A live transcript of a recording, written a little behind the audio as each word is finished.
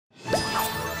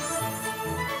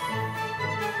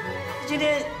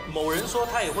天某人说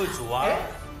他也会煮啊。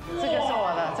这个是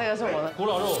我的，这个是我的古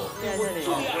老肉，在这里。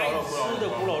最爱吃的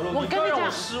古老肉，我跟你讲，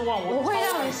失望，我会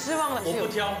让你失望的。我不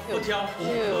挑，不挑。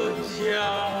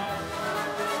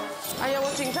哎呀，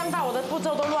我紧张到我的步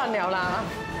骤都乱了啦。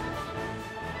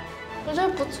我觉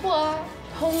得不错啊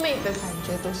 ，homemade 的感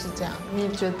觉都是这样。你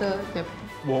觉得也？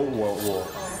我。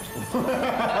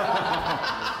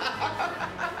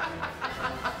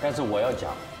但是我要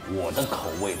讲我的口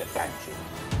味的感觉。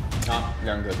啊，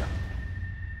亮哥讲。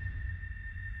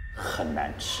 很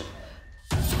难吃。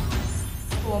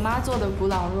我妈做的古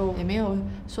老肉也没有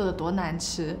说的多难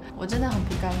吃，我真的很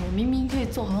不甘愿。明明可以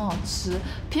做很好吃，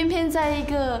偏偏在一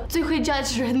个最会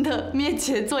judge 人的面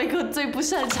前做一个最不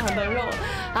擅长的肉，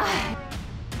唉，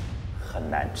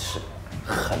很难吃，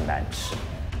很难吃。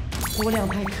锅量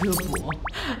太刻薄，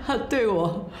他对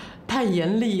我太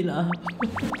严厉了。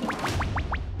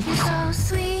You're so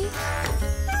sweet,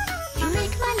 you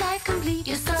make my life complete.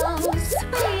 You're so sweet.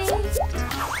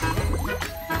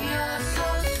 You're so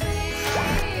sweet.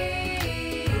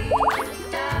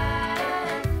 Da,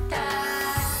 da.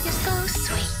 You're so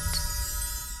sweet.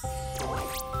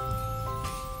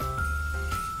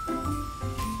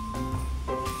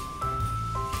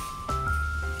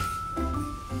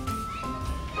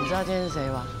 你知道今天是谁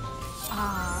吧？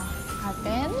阿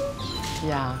Ben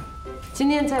呀，今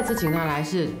天再次请他来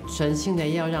是全新的，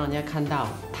要让人家看到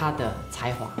他的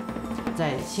才华。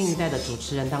在新一代的主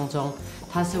持人当中，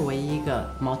他是唯一一个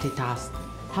multitask，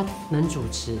 他能主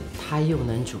持，他又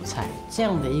能煮菜，这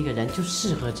样的一个人就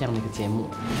适合这样的一个节目。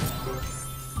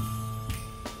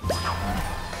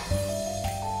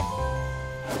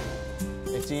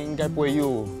今天应该不会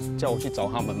又叫我去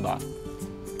找他们吧？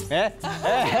妹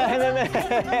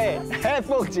妹，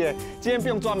凤姐，今天不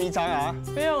用抓迷藏啊？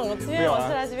不用，今天我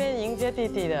是来这边迎接弟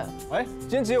弟的。今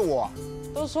天只有我啊？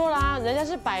都说啦，人家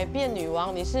是百变女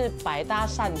王，你是百搭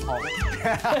善童。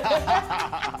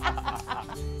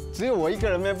只有我一个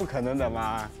人妹，不可能的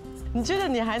嘛。你觉得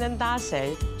你还能搭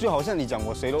谁？就好像你讲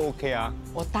我谁都 OK 啊。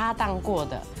我搭档过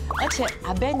的，而且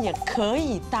阿 Ben 也可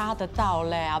以搭得到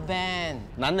嘞，阿 Ben。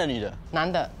男的女的？男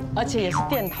的，而且也是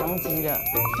殿堂级的。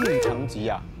殿堂级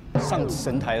啊，上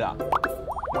神台啦。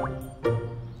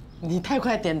你太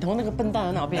快点头，那个笨蛋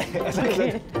的脑变。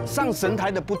上神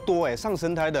台的不多上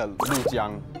神台的陆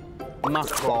江、马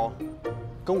哥，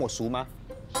跟我熟吗？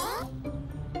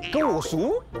跟我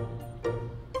熟？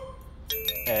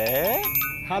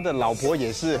他的老婆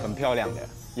也是很漂亮的，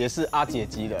也是阿姐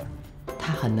级的。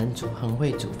他很能煮，很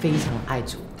会煮，非常爱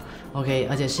煮。OK，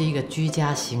 而且是一个居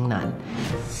家型男。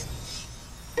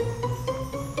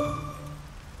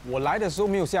我来的时候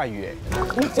没有下雨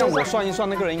这样我算一算，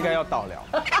那个人应该要到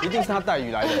了，一定是他带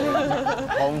雨来的。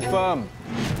Confirm。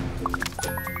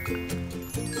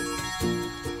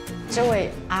这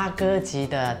位阿哥级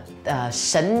的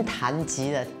神坛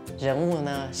级的人物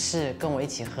呢，是跟我一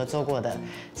起合作过的《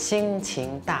心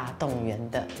情大动员》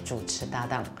的主持搭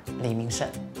档李铭顺。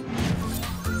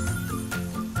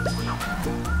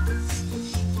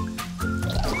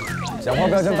讲话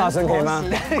不要这么大声，可以吗？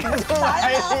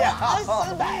哎呀，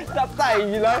要带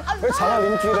雨来，会吵到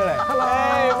邻居的嘞。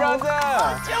哎 ，brother，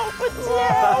 好久不见。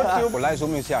好久，我来的时候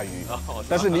没有下雨，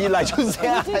但是你一来就下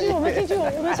雨。我们进去，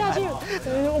我们下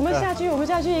去，我们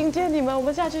下去迎接你们，我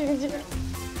们下去迎接。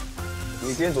你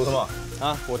今天煮什么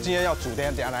啊？我今天要煮，等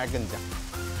下来跟你讲。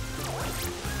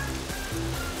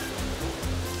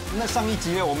那上一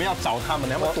集呢，我们要找他们，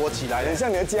你要不要躲起来？很像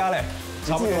你的家嘞，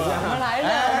差不多了。我们来了，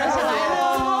我们来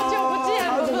了，好久不见，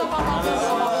好久不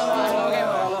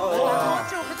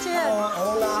见，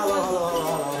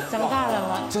长大了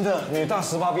吗？真的女大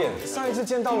18变。上一次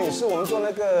见到你是我们做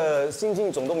那个《新晋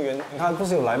总动员》，你看不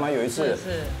是有来吗？有一次，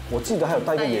是，我记得还有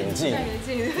戴个眼镜，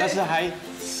那是还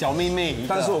小妹妹。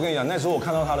但是我跟你讲，那时候我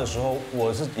看到她的时候，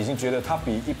我是已经觉得她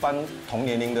比一般同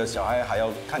年龄的小孩还要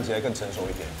看起来更成熟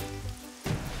一点。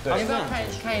对，要不要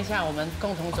看一下我们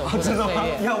共同走过的岁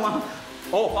月？要吗？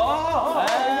要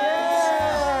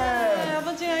不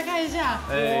要进来看一下？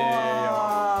哇，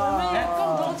我们也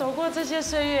共同走过这些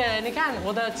岁月，你看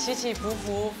我的起起伏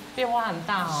伏，变化很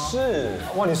大哦。是，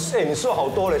哇，你瘦好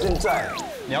多了，现在。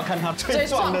你要看他最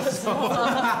壮的时候。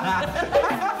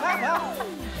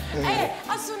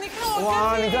阿叔，你看我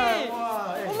跟你，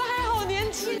我们还好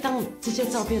年轻。当这些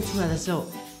照片出来的时候，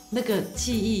那个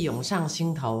记忆涌上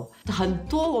心头，很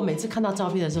多。我每次看到照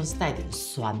片的时候是带点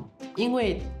酸，因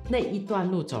为那一段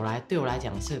路走来，对我来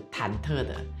讲是忐忑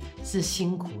的，是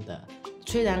辛苦的。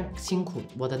虽然辛苦，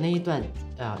我的那一段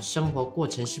生活过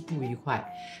程是不愉快，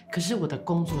可是我的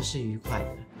工作是愉快的。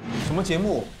什么节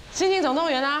目？《心情总动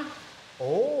员》啊。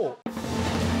哦。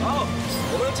好，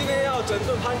我们今天要整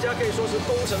顿潘家可以说是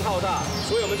工程浩大，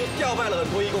所以我们就调派了很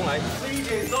多义工来。11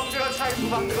点钟这个菜厨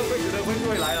房这个柜子的温就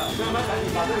会来了，所以我们赶紧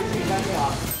把这个清理干净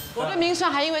啊。我跟明顺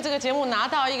还因为这个节目拿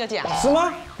到一个奖，是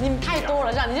吗？你们太多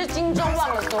了，这样你是金钟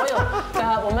忘了所有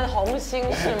的我们红星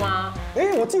是吗？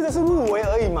哎，我记得是入围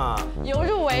而已嘛。有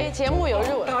入围，节目有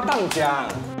入围。搭档奖，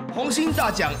红星大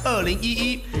奖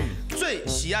2011，最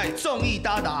喜爱综艺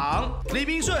搭档李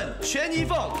铭顺、全怡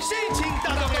凤，心情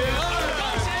大动员。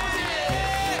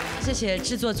谢谢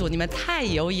制作组，你们太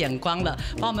有眼光了，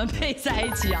把我们配在一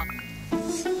起啊！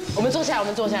我们坐下来，我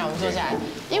们坐下来，我们坐下来。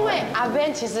因为阿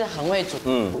Ben 其实很会煮，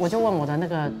我就问我的那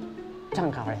个撰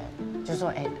稿人，就说，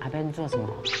哎，阿 Ben 做什么？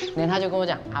然后他就跟我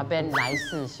讲，阿 Ben 来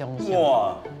势汹汹。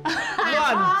哇，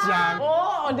乱讲！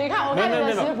哦，你看，我看你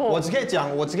的食谱，我只可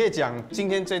以讲，今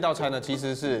天这道菜呢，其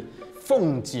实是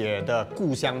凤姐的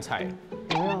故乡菜，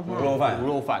卤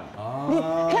肉饭。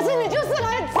可是你就是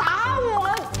来砸我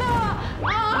的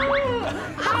啊！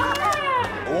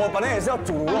我本来也是要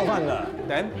煮卤肉饭的，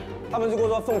他们就跟我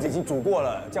说凤姐已经煮过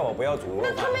了，叫我不要煮卤肉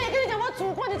饭。他们也跟你讲我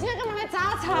煮过，你今天干嘛来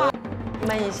砸场？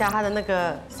焖一下它的那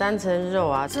个3层肉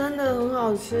啊，真的很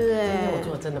好吃哎！今天我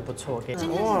做的真的不错，我跟你讲。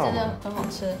今天是真的很好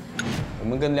吃。我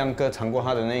们跟亮哥尝过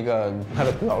他的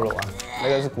古老肉啊，那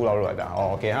个是古老肉来的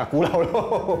哦 ，OK 哈，古老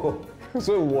肉，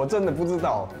所以我真的不知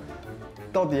道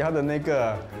到底他的那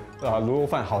个卤肉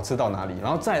饭好吃到哪里。然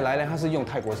后再来呢，它是用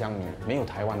泰国香米，没有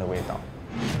台湾的味道，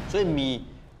所以米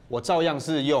我照样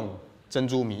是用珍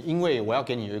珠米，因为我要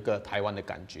给你有一个台湾的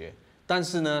感觉。但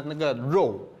是呢，那个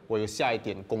肉我有下一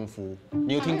点功夫。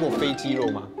你有听过飞机肉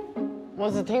吗？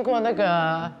我只听过那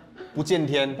个不见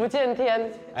天。不见天。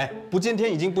哎，不见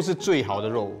天已经不是最好的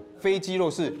肉，飞机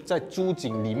肉是在猪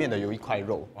颈里面的有一块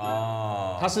肉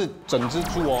啊，它是整只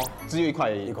猪哦，只有一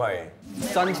块而已。一块。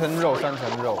3层肉，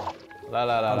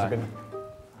来，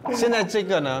现在这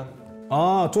个呢？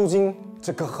啊，猪筋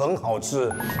这个很好吃。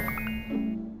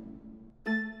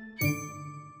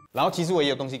然后其实我也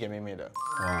有东西给妹妹的。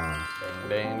哇，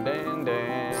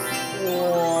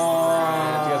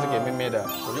这个是给妹妹的。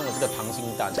我用的这个溏心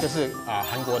蛋，这个是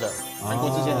韩国的，韩国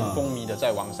之前很风靡的，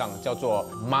在网上叫做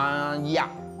玛雅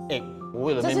egg。我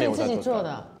为了妹妹我在做。这是你自己做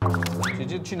的？姐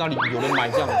姐去哪里有人买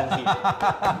这样的东西？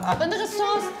那个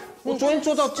sauce， 我昨天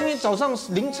做到今天早上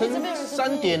凌晨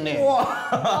3点呢。哇，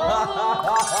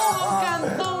好感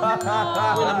动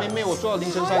啊！为了妹妹我做到凌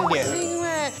晨3点。因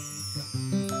为。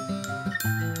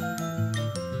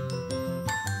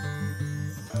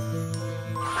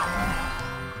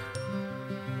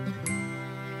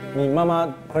你妈妈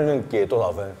烹饪给多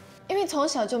少分？因为从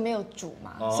小就没有煮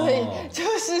嘛，所以就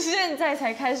是现在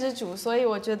才开始煮，所以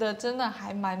我觉得真的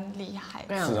还蛮厉害。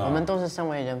是啊，我们都是身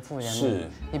为人父人母，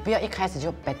你不要一开始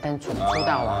就白单出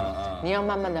道啊，你要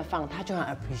慢慢的放，他就很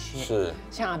appreciate。是，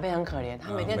像阿贝很可怜，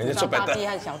他每天煮到大弟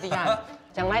和小弟和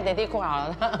讲来爹地过好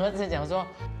了，他儿子讲说。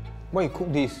Why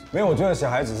cook this？ 没有，我觉得小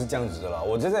孩子是这样子的啦。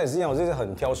我现在也是一样，我这是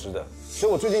很挑食的，所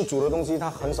以我最近煮的东西他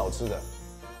很少吃的，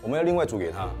我们要另外煮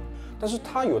给他。但是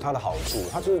他有他的好处，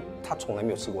他从来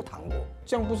没有吃过糖果，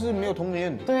这样不是没有童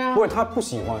年？对啊，不会，他不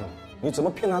喜欢，你怎么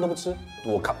骗他都不吃。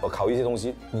我烤一些东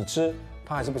西，你吃，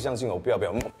他还是不相信我，不要，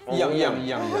一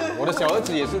样。我的小儿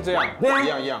子也是这样，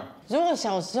一样。如果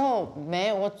小时候没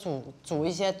有我煮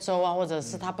一些粥啊，或者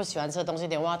是他不喜欢吃的东西，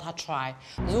我要他 try。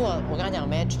如果我跟他讲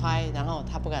没 try， 然后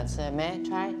他不敢吃，没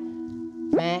try，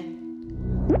 没，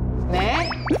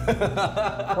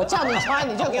我叫你 try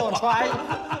你就给我 try。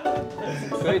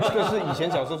所以这个是以前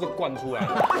小时候是惯出来的，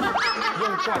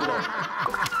用惯的，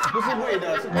不是会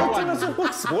的，是惯的。真的是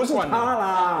不是他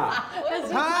啦，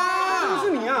他不是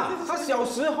你啊，他小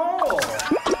时候，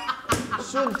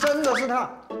真的是他。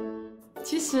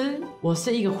其实我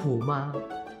是一个虎妈，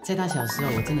在他小时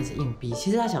候我真的是硬逼。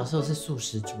其实他小时候是素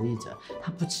食主义者，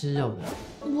他不吃肉的。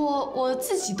我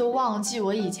自己都忘记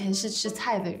我以前是吃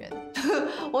菜的人，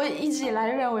我一直以来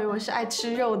认为我是爱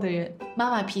吃肉的人。妈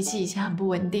妈脾气以前很不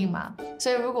稳定嘛，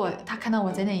所以如果她看到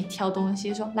我在那里挑东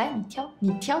西，说来你挑，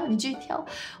你继续挑，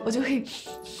我就会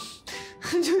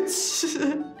就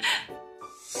吃。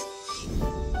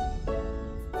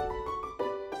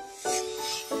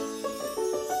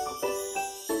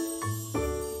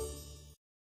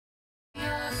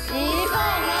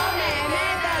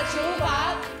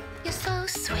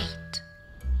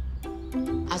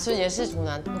所以也是厨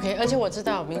男 ，OK， 而且我知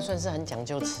道明顺是很讲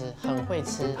究吃，很会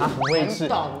吃，他很会吃，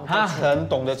他很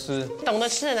懂得吃，懂得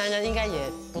吃的男人应该也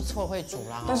不错，会煮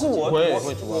啦。但是我也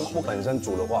会煮啊。我本身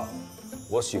煮的话，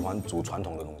我喜欢煮传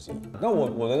统的东西。那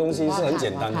我的东西是很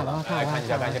简单的啦，来看一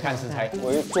下看食材。我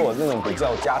会做那种比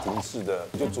较家庭式的，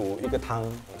就煮一个汤，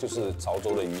就是潮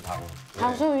州的鱼汤。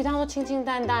潮州鱼汤都清清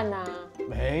淡淡呐。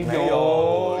没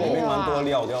有，里面蛮多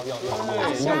料，要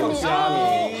虾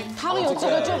米，汤有这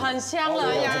个就很香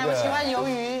了呀。我喜欢鱿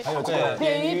鱼，还有这个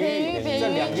扁鱼，这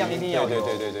2样一定要有。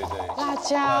对。辣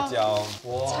椒，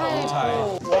菜脯，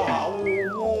哇，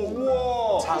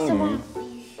鲳鱼，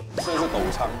这是斗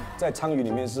鲳，在鲳鱼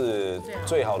里面是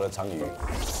最好的鲳鱼。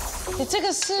你这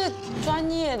个是专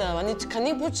业的嘛？你肯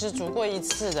定不止煮过一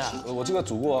次的。我这个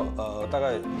煮过大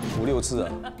概5、6次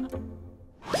了。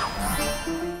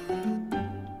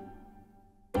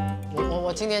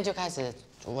我今天就开始，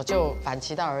我就反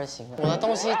其道而行了。我的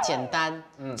东西简单、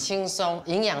轻松、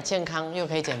营养健康，又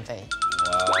可以减肥。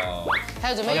哇！还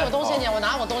有准备，因为我东西我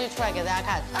拿我东西出来给大家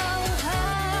看。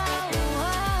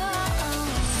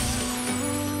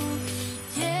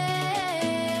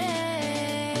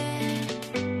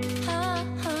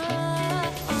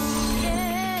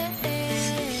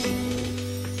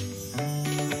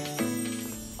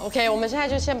OK， 我们现在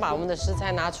就先把我们的食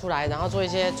材拿出来，然后做一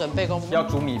些准备功夫。要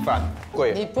煮米饭，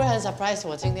贵。你不会很 surprise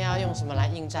我今天要用什么来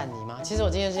应战你吗？其实我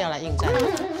今天是要来应战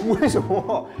你。为什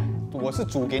么？我是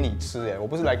煮给你吃哎，我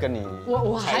不是来跟你。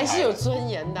我还是有尊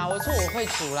严的。我说我会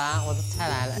煮啦，我的菜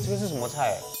来了。这个是什么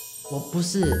菜？我不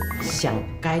是想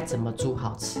该怎么煮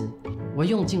好吃，我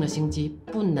用尽了心机，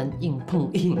不能硬碰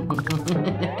硬。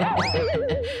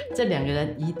这2个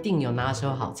人一定有拿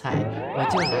手好菜，我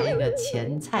就来一个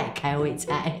前菜开胃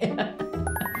菜。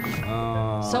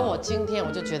所以我今天我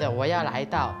就觉得我要来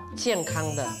到健康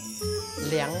的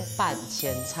凉拌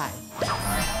前菜。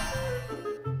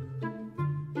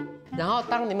然后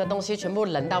当你们的东西全部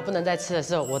冷到不能再吃的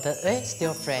时候，我的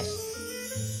still fresh。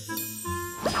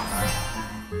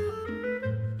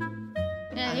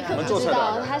你可不知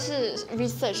道，他是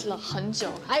research 了很久。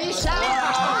哎呀！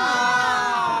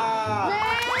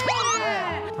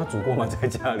他煮过吗？在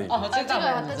家里？哦，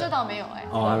这倒没有哎，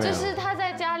就是他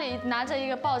在家里拿着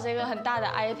抱着一个很大的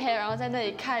iPad， 然后在那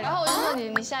里看，然后我就说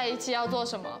你下一期要做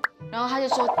什么，然后他就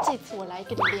说这次我来一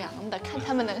个凉的，看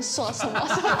他们能说什么。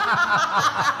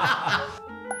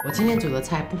我今天煮的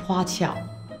菜不花俏，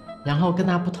然后跟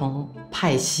他不同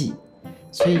派系，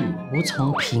所以无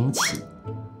从评起。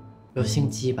有心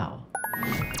机吧？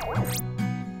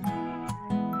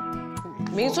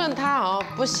明顺他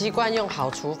不习惯用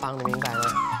好厨房，你明白吗？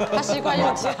他习惯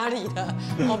用家里的。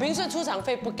明顺出场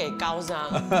费不给高是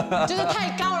吗？就是太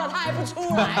高了，他还不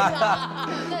出来是吧？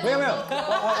没有，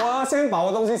我要先把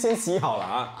我东西先洗好了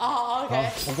啊。哦 ，OK。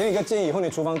我给你一个建议，以后你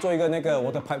厨房做一个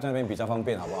water pipe 在那边比较方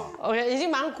便，好不好 ？OK， 已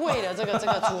经蛮贵的这个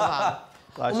厨房。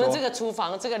我们这个厨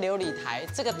房，这个琉璃台，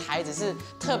这个台子是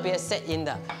特别 set in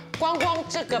的，光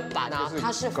这个板啊，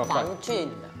它是防菌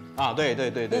的。啊，对。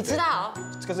你知道？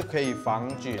这个是可以防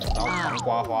菌，然后防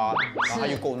刮花，然后它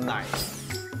又够耐。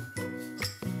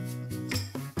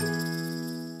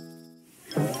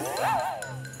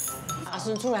阿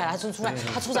孙出来，他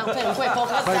出场费很贵，快！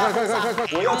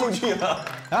我要进去了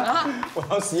啊！我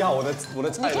要洗好我的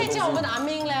菜。你可以叫我们的阿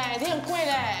明嘞，你很贵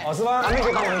嘞。哦，是吗？阿明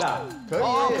可以帮忙的。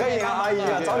可以啊，阿姨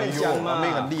啊，早点讲嘛。阿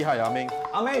明很厉害，阿明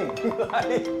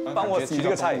来帮我洗这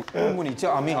个菜。你叫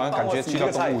阿明，好像感觉去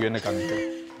到动物园的感觉。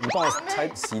你帮我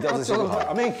洗掉这些就好，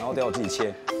阿明，然后等我自己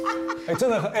切。真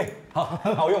的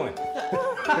很好用哎。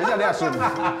等一下，叔，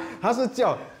他是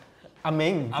叫阿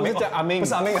明，不是叫阿明，不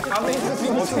是阿明，阿明是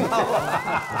我知道。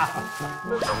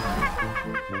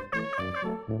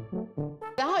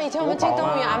然后以前我们进动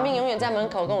物园，阿明永远在门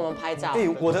口跟我们拍照。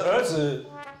我的儿子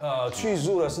去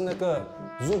入的是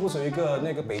入不是有一个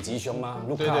北极熊吗？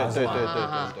卢卡是吗？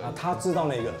对，他知道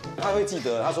那个，他会记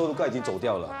得，他说卢卡已经走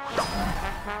掉了。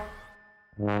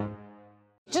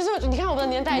就是你看我们的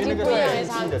年代已经不一样了，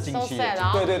新的进气。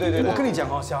对，我跟你讲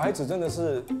小孩子真的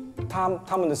是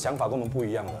他们的想法跟我们不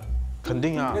一样的。肯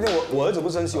定啊！那天我儿子不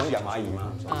是很喜欢养蚂蚁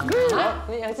吗？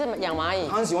你儿子养蚂蚁？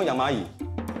他很喜欢养蚂蚁。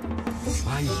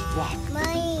蚂蚁哇！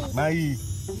蚂蚁，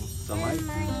找蚂蚁，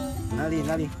哪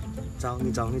里？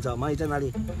你找蚂蚁在哪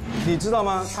里？你知道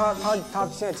吗？他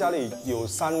现在家里有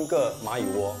3个蚂蚁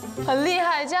窝，很厉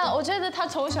害。这样我觉得他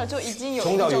从小就已经有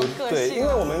从小有个性。对，因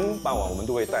为我们傍晚我们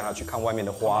都会带他去看外面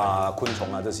的花啊、昆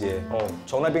虫啊这些。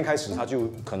从那边开始他就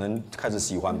可能开始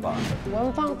喜欢吧。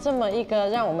文芳这么一个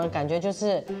让我们感觉就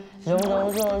是柔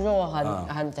弱、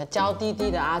很娇滴滴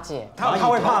的阿姐，他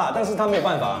会怕，但是他没有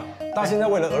办法。他现在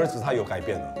为了儿子，他有改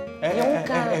变了。勇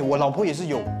敢。我老婆也是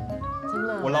有。真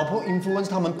的，我老婆 influence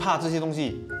他们怕这些东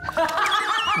西，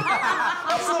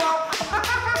是吗？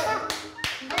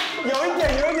有一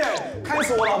点，开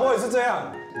始我老婆也是这样。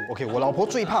OK， 我老婆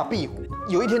最怕壁虎，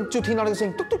有一天就听到那个声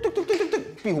音，嘟嘟嘟嘟嘟嘟嘟，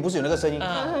壁虎不是有那个声音，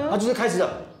他就是开始了，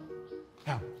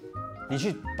哎呀，你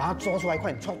去把它抓出来，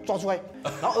快点抓出来。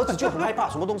然后儿子就很害怕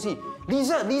什么东西，离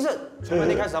热。从那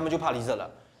天开始他们就怕离热了。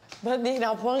 不，你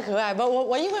老婆很可爱。不，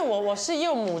我因为我是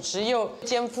又母职又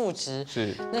兼父职，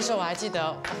是那时候我还记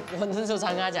得，我那时候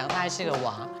常跟他讲，他还是个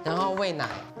娃，然后喂奶，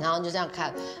然后就这样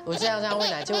看，我这样喂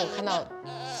奶，结果我看到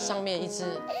上面一只，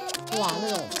哇，那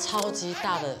种超级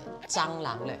大的蟑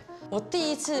螂嘞！我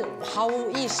第一次毫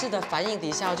无意识的反应底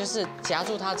下，就是夹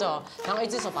住它之后，然后一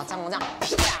只手把蟑螂这样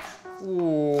啪，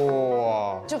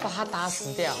哇，就把它打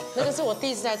死掉。那个是我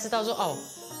第一次才知道说，哦，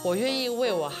我愿意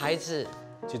为我孩子。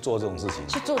 去做这种事情，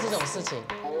去做这种事情，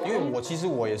因为其实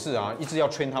我也是啊，一直要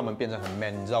train他们变成很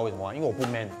man， 你知道为什么吗？因为我不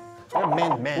man， 要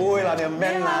man， 不会啦，你很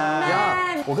man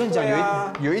啦。我跟你讲，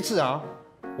有一次啊，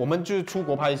我们就是出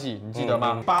国拍戏，你记得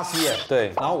吗？巴西耶，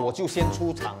对，然后我就先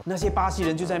出场，那些巴西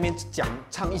人就在那边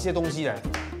唱一些东西嘞，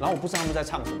然后我不知道他们在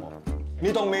唱什么。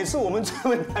你懂？每次我们专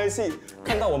门拍戏，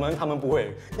看到我们他们不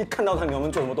会，一看到他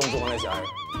们做什么动作吗？那小孩。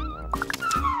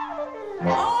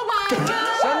 Oh my god！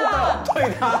 真的，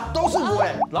对他都是我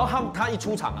哎。然后他一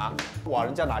出场啊，哇，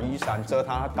人家拿雨伞遮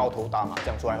他，他高头大马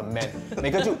这样出来很 man， 每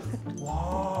个就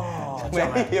哇，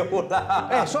没有啦。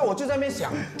哎，所以我就在那边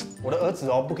想，我的儿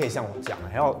子哦不可以像我讲，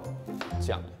还要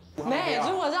讲。没，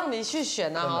如果让你去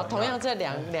选啊，同样这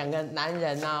两个男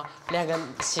人啊，两个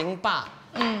型爸，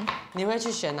你会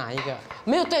去选哪一个？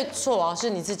没有对错哦，是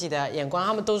你自己的眼光，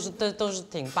他们都是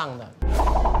挺棒的。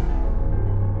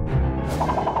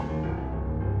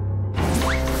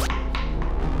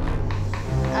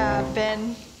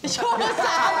 Ben， 你说啥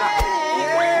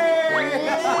Ben？ 我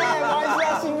还是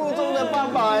他心目中的爸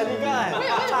爸哎，你看。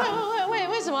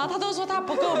为什么？他都说他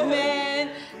不够 man，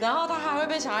 然后他还会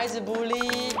被小孩子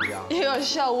bully， 也有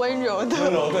笑温柔的。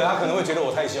温柔，对他可能会觉得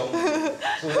我太凶，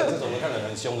是不是？这种看起来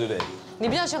很凶，对不对？你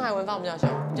比较凶还是文芳比较凶？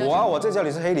我在家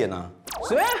里是黑脸啊。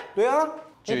是吗？对啊。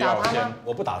你打他吗？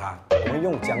我不打他，我们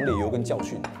用讲理由跟教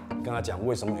训。 跟他讲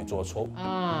为什么你做错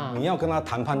啊？你要跟他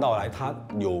谈判到来，他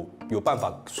有办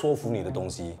法说服你的东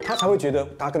西，他才会觉得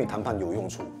他跟你谈判有用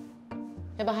处。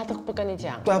要不然他都不跟你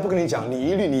讲。对，他不跟你讲，你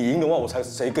一律你赢的话，我才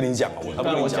谁跟你讲啊？我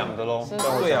跟我讲的喽。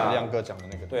对啊，亮哥讲的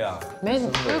那个。对啊。没。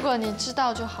如果你知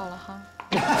道就好了哈。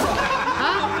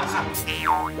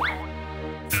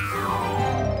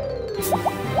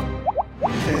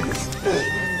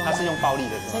他是用暴力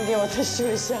的。先给我特殊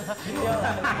一下。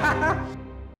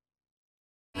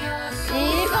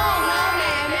怡凤和妹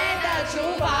妹的厨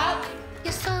房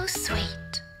 ，You're so sweet。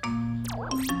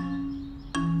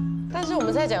但是我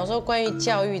们在讲说关于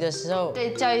教育的时候，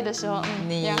对教育的时候，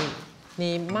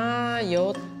你妈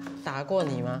有打过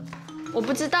你吗？我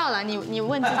不知道啦，你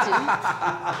问自己。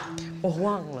我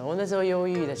忘了，我那时候忧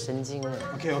郁的神经了。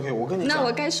OK， 我跟你讲。那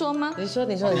我该说吗？你说。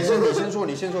你先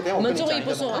说。等下我们综艺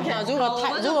不说。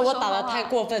如果我打得太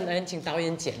过分了，请导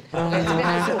演剪。OK， 这边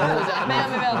还是我的。没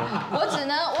有，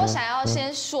我想要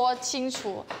先说清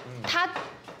楚，他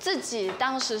自己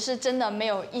当时是真的没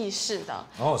有意识的。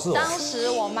哦，是哦。当时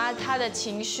我妈她的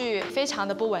情绪非常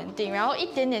的不稳定，然后一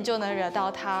点点就能惹到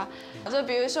她，就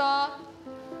比如说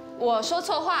我说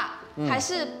错话。 还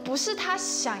是不是他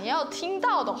想要听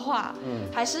到的话，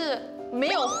还是没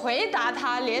有回答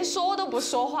他，连说都不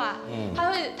说话，他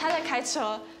在开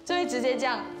车就会直接这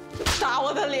样打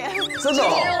我的脸，真的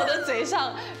贴在我的嘴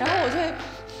上，然后我就会。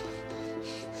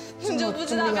你就不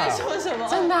知道该说什么，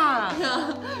真的。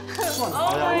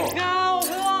Oh my god！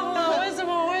 我忘了为什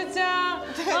么我会这样。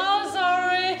Oh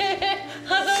sorry，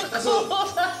 他都哭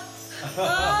了。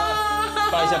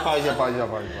抱一下。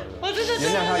我真的原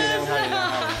谅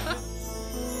他。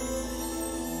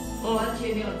我完全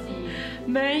没有记忆。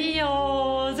没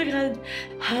有，这个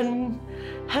很，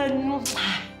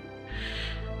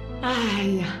哎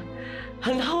呀，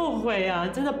很后悔啊！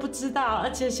真的不知道，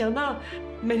而且想到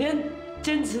每天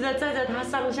坚持的载着他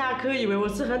上下课，以为我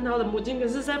是很好的母亲，可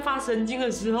是在发神经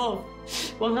的时候，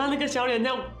往他那个小脸那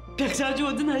样啪下去，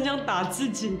我真的很想打自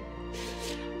己。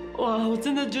哇，我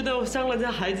真的觉得我伤了这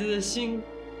孩子的心。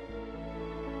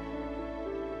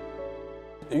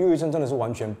忧郁症真的是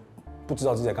完全不知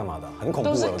道自己在干嘛的，很恐怖。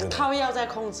都是靠药在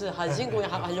控制，很辛苦，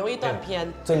很容易断片。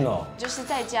真的哦。就是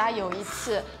在家有一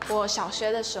次，我小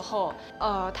学的时候，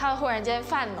他忽然间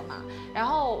犯了嘛，然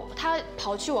后他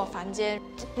跑去我房间，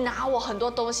拿我很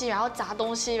多东西，然后砸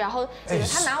东西，然后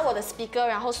他拿我的 speaker，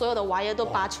 然后所有的 wire 都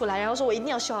拔出来，然后说我一定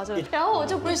要修好这个，然后我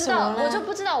就不知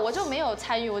道，我就没有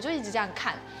参与，我就一直这样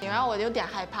看，然后我有点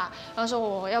害怕，然后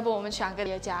说要不我们去阿哥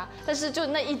的家，但是就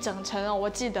那一整程哦，我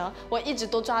记得我一直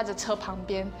都抓着车旁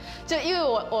边，就因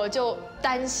为我就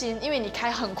担心，因为你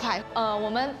开很快，我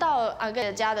们到阿哥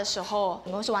的家的时候，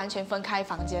我们是完全分开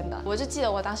房间的，我就记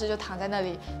得我当时就躺在那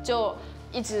里，就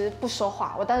一直不说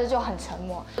话，我当时就很沉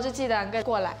默。我就记得2个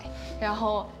过来，然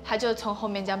后他就从后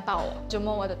面这样抱我，就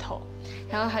摸我的头，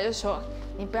然后他就说：“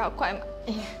你不要怪妈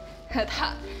咪，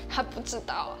他不知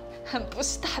道，不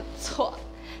是他的错。”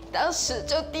当时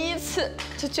就第一次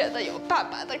就觉得有爸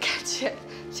爸的感觉，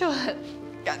就很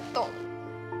感动。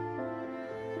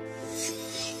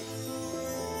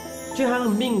就他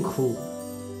很命苦，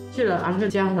去了阿哥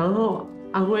家，然后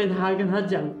安慰他，跟他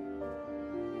讲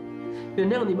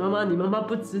原谅你妈妈，你妈妈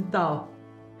不知道。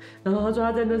然后他说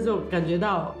他在那时候感觉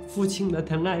到父亲的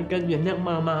疼爱跟原谅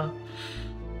妈妈。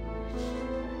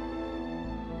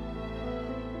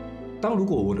当如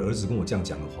果我的儿子跟我这样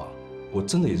讲的话，我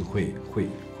真的也是会，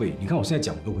你看我现在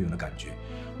讲我都会有那感觉，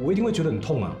我一定会觉得很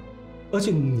痛啊。而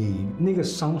且你那个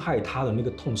伤害他的那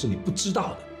个痛是你不知道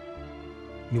的，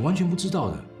你完全不知道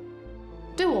的。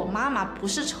对我妈妈不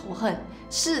是仇恨，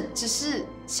只是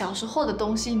小时候的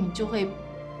东西，你就会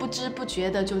不知不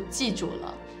觉的就记住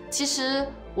了。其实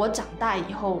我长大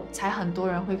以后，才很多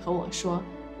人会和我说，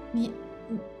你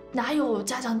哪有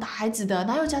家长打孩子的？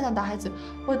哪有家长打孩子？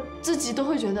我自己都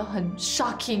会觉得很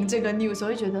shocking 这个 news， 我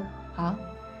会觉得啊，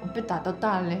我被打到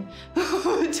大嘞，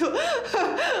我就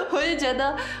觉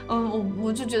得，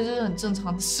我就觉得这是很正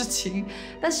常的事情。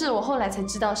但是我后来才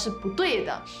知道是不对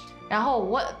的。然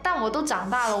后但我都长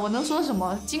大了，我能说什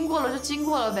么？经过了就经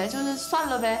过了呗，就是算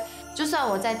了呗。就算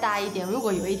我再大一点，如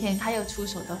果有一天他又出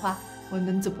手的话，我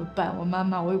能怎么办？我妈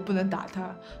妈，我又不能打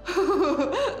他。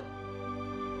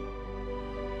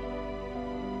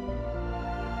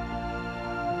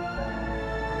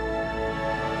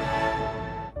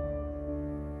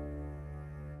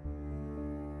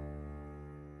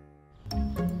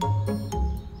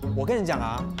我跟你讲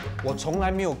啊，我从来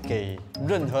没有给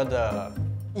任何的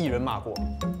艺人骂过，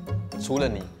除了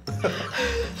你，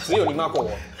只有你骂过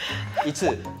我一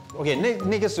次。OK，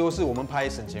 那个时候是我们拍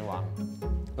《省钱王》，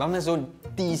然后那时候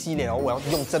第一系列哦，我要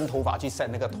用真头发去set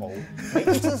那个头，每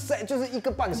一次 set 就是1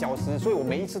个半小时，所以我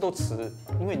每一次都迟，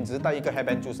因为你只是带一个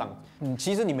hairband 就上。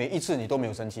其实你每一次你都没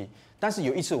有生气，但是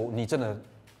有一次你真的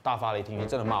大发雷霆，你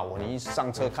真的骂我，你一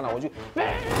上车看到我就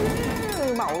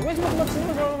骂我，为什么这么迟？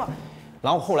为什么骂？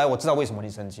然后后来我知道为什么你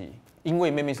生气，因为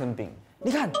妹妹生病。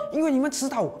你看，因为你们迟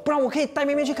到，不然我可以带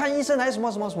妹妹去看医生，还是什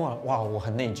么什么什么。哇，我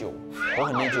很内疚，我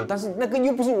很内疚。但是那个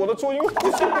又不是我的错，因为不是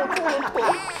我做的错。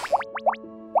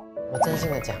我真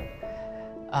心的讲，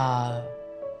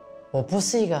我不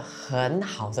是一个很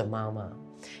好的妈妈，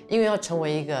因为要成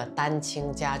为一个单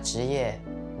亲加职业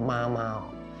妈妈哦，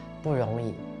不容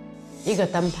易。一个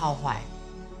灯泡坏，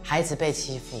孩子被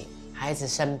欺负，孩子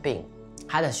生病，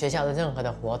他的学校的任何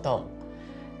的活动。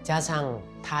加上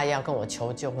他要跟我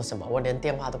求救或什么，我连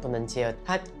电话都不能接。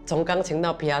他从钢琴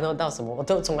到 piano 到什么，我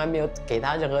都从来没有给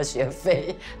他任何学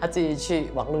费，他自己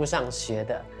去网络上学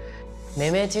的。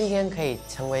妹妹今天可以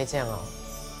成为这样哦，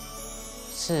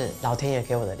是老天爷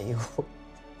给我的礼物。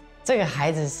这个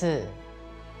孩子是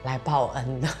来报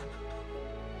恩的，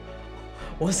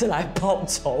我是来报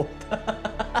仇的。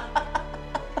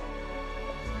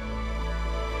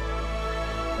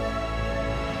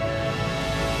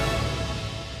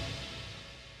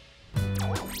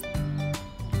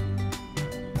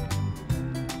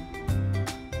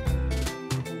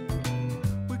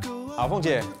好，凤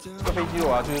姐，这个飞机肉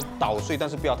啊，就是捣碎，但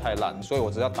是不要太烂，所以我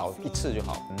只要捣1次就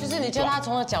好。就是你叫他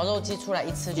从那绞肉机出来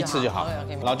1次就好。1次就好，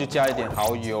然后就加一点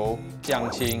蚝油、酱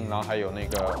青，然后还有那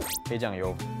个黑酱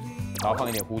油，然后放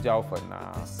一点胡椒粉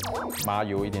啊、麻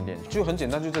油一点点，就很简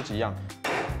单，就这几样。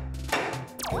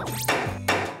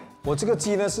我这个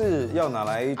鸡呢是要拿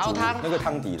来煮那个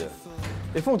汤底的。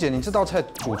哎，凤姐，你这道菜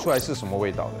煮出来是什么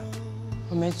味道的？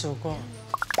我没煮过。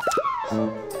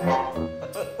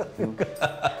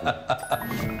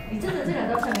你真的这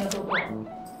2道菜没有做过？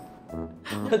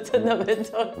我真的没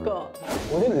做过。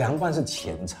我觉得凉拌是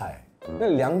前菜，那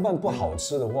凉拌不好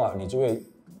吃的话，你就会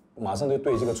马上就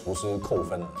对这个厨师扣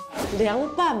分了。凉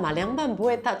拌嘛，凉拌不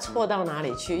会错到哪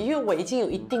里去，因为我已经有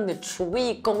一定的厨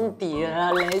艺功底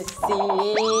了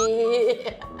 ，Lacy。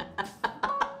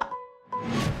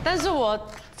但是我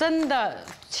真的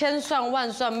千算万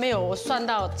算没有算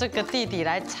到这个弟弟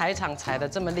来踩场踩的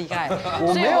这么厉害。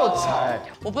我没有踩，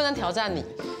我不能挑战你，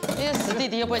因为死弟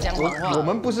弟又不会讲谎话。我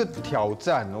们不是挑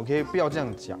战 ，OK， 不要这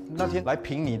样讲。那天来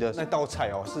评你的那道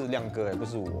菜哦，是亮哥哎，不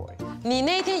是我哎。你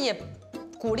那天也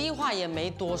鼓励话也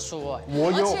没多说哎。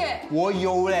我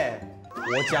有嘞，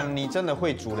我讲你真的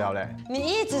会煮了嘞。你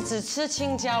一直只吃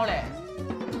青椒嘞。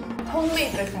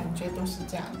homemade 的感觉都是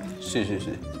这样的。是。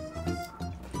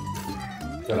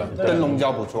灯笼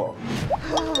椒不错，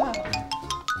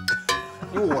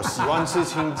因为我喜欢吃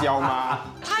青椒嘛。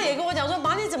他也跟我讲说，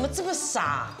妈你怎么这么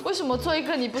傻？为什么做一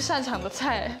个你不擅长的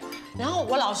菜？然后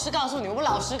我老实告诉你，我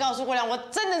老实告诉过亮，我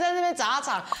真的在那边砸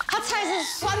场，他菜是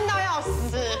酸到要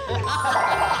死。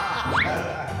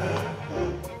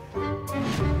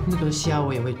那个虾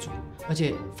我也会煮，而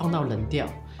且放到冷掉。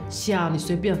虾你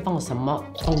随便放什么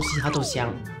东西它都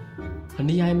香，很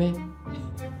厉害没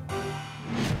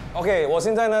 ？OK， 我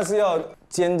现在呢是要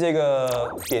煎这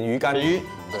个扁鱼干鱼，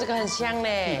这个很香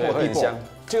嘞，对，很香。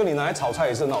这个你拿来炒菜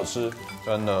也是很好吃，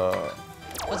真的。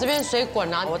我这边水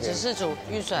滚啊，我只是煮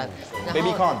玉笋，然后 baby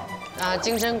corn，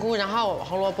 金针菇，然后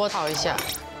红萝卜炒一下。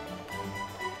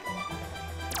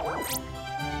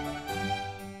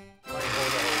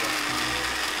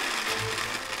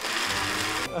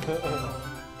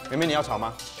妹妹你要炒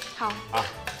吗？好。啊。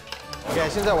OK，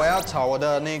 现在我要炒我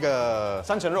的那个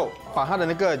3层肉，把它的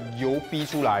那个油逼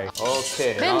出来。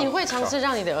OK。所以你会尝试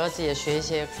让你的儿子也学一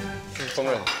些烹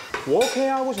饪？我 OK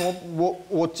啊，为什么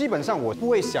我基本上我不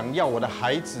会想要我的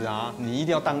孩子啊，你一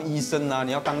定要当医生啊，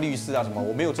你要当律师啊什么，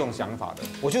我没有这种想法的。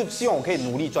我就希望我可以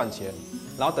努力赚钱，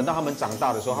然后等到他们长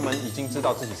大的时候，他们已经知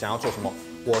道自己想要做什么，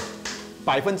我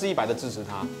100%的支持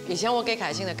他。以前我给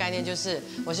凯欣的概念就是，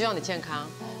我希望你健康，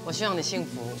我希望你幸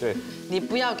福。对。你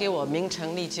不要给我名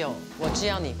成利就，我只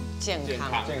要你健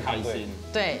康、开心。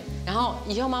对。然后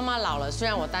以后妈妈老了，虽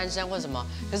然我单身或什么，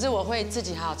可是我会自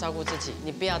己好好照顾自己，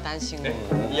你不要担心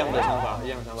我。一样的想法，一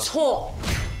样的想法。错。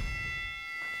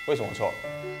为什么错？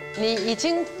你已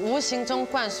经无形中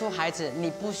灌输孩子，你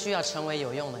不需要成为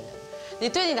有用的人。你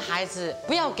对你的孩子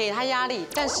不要给他压力，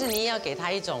但是你也要给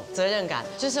他一种责任感。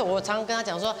就是我常跟他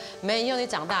讲说，没有你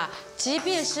长大，即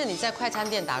便是你在快餐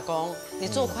店打工，你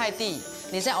做快递，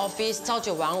你在 office 朝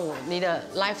9晚5，你的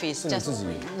life is just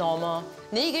normal。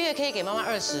你一个月可以给妈妈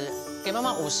20，给妈妈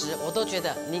50，我都觉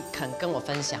得你肯跟我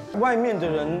分享。外面的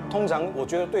人通常我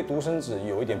觉得对独生子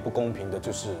有一点不公平的，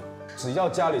就是只要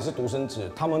家里是独生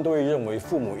子，他们都会认为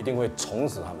父母一定会宠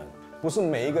死他们。不是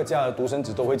每一个家的独生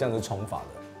子都会这样子宠法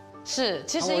的。是，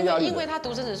其实因为他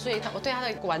独生子，所以我对他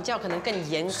的管教可能更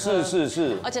严苛。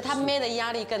是，而且他妹的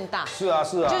压力更大。是啊。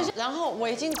就是然后我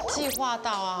已经计划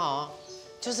到啊哈，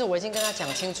就是我已经跟他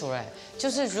讲清楚了，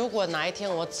就是如果哪一天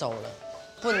我走了，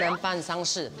不能办丧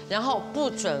事，然后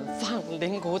不准放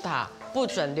灵骨塔，不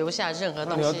准留下任何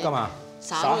东西。你要干嘛？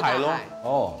撒入大海。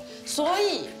哦。所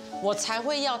以我才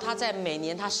会要他在每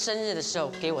年他生日的时候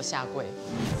给我下跪。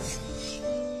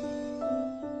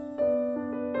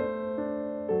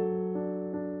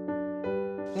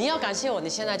你要感谢我，你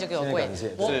现在就给我跪。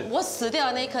我死掉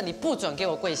的那一刻，你不准给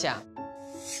我跪下。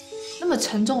那么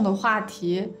沉重的话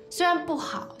题，虽然不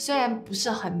好，虽然不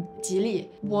是很吉利，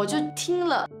我就听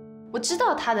了。我知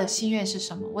道他的心愿是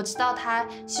什么，我知道他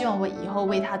希望我以后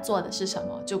为他做的是什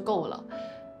么就够了，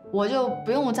我就不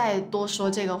用再多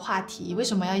说这个话题。为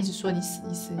什么要一直说你死？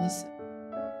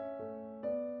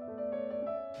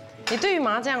你对于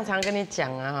麻将常跟你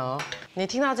讲啊，你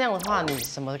听到这样的话，你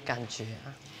什么感觉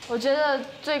啊？我觉得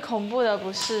最恐怖的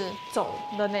不是走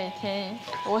的那一天，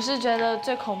我是觉得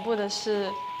最恐怖的是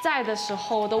在的时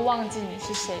候都忘记你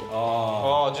是谁。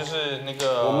就是那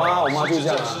个我妈就这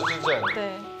样，失智症。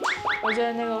对，我觉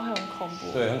得那个会很恐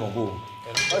怖。对，很恐怖。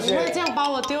你会这样把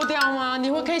我丢掉吗？你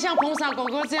可以像彭傻狗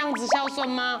狗这样子孝顺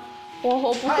吗？我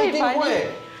不会把你。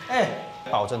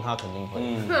保证他肯定会。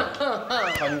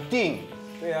肯定。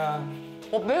对啊。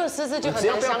我没有失智就很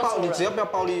难相处了。你只要不要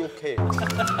暴力 OK。你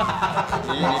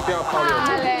不要暴力。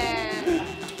他嘞，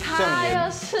他要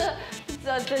是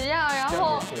怎样，然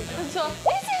后就说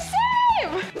一起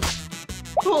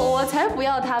save。我才不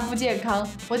要他不健康，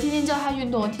我天天叫他运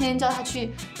动，天天叫他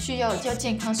去要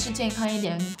健康，吃健康一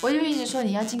点。我就一直说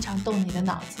你要经常动你的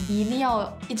脑子，你一定要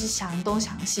一直想东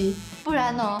想西，不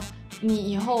然呢，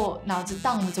你以后脑子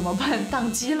荡了怎么办？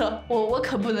宕机了，我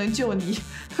可不能救你。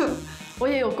我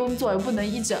也有工作，也不能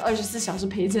一整24小时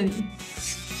陪着你。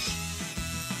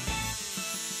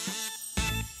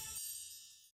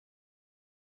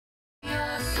怡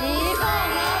凤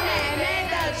和妹妹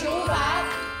的厨房。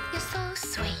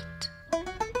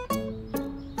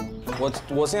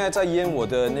我现在在腌我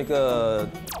的那个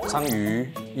鲳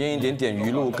鱼，腌一点鱼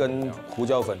露跟胡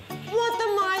椒粉。我的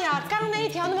妈呀！刚那一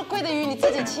条那么贵的鱼，你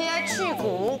自己切去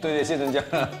骨？对，谢人家。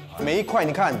每一块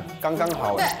你看刚刚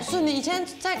好。对，所以你以前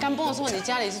在甘榜的时候，你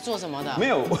家里是做什么的？没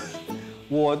有，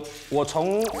我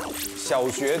从小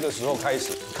学的时候开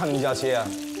始看人家切啊。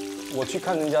我去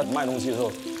看人家卖东西的时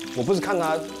候，我不是看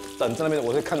他等在那边，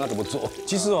我是看他怎么做。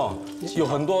其实有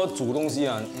很多煮东西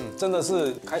啊，真的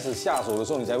是开始下手的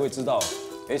时候，你才会知道，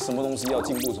什么东西要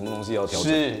进步，什么东西要调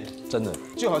整。是，真的。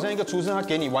就好像一个厨师，他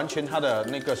给你完全他的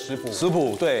那个食谱，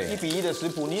对，1比1的食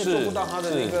谱，你也做不到他的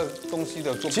那个东西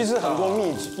的做。其实很多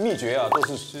秘诀啊都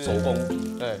是手工，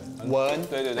对，闻，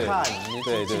对，看，你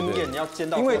经验，你要见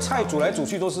到。因为菜煮来煮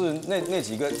去都是那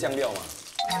几个酱料嘛。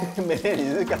妹妹，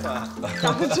你是干嘛？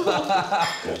挡不住。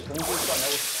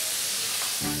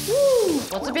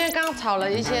我这边刚炒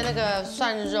了一些那个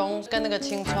蒜蓉跟那个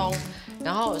青葱，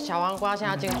然后小黄瓜现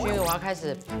在要进去，我要开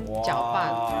始搅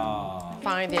拌，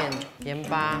放一点盐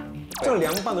巴。这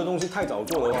凉拌的东西太早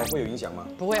做的话会有影响吗？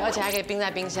不会，而且还可以冰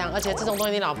在冰箱，而且这种东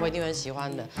西你老婆一定很喜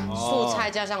欢的，素菜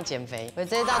加上减肥。我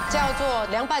这一道叫做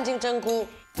凉拌金针菇。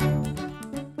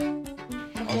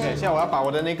OK， 现在我要把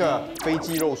我的那个飞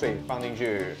机肉碎放进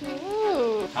去。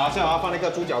好，现在我要放那个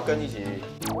猪脚根一起。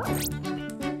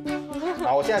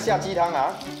好，我现在下鸡汤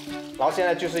啊，然后现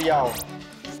在就是要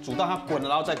煮到它滚了，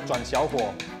然后再转小火，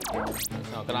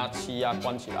然后跟它气压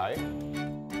关起来。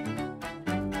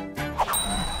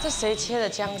这谁切的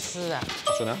姜丝啊？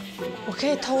准啊！我可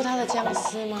以偷他的姜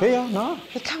丝吗？可以啊，拿。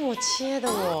你看我切的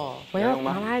我要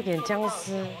拿它一点姜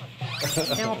丝，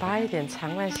然后把它一点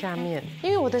藏在下面，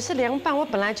因为我的是凉拌，我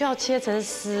本来就要切成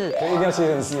丝。一定要切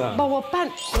成丝啊！不，我拌。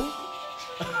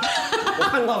我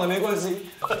看到了没关系。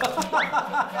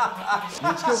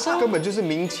你这根本就是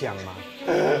明抢嘛！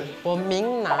我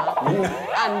明拿，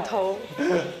暗偷。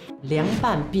凉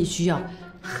拌必须要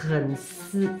很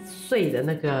碎的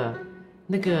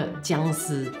那个姜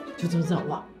丝，就知道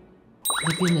哇，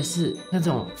那边的是那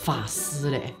种发丝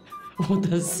嘞，我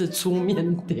的是粗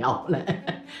面条嘞。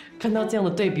看到这样的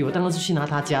对比，我当然是去拿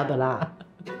他家的啦。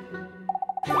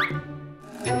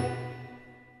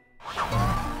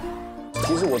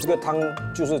其实我这个汤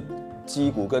就是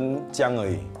鸡骨跟姜而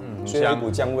已，所以有一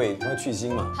股姜味，它会去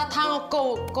腥嘛。它汤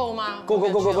够吗？够。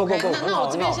那我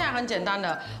这边现在很简单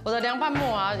的，我的凉拌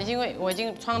末啊，我已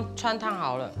经穿烫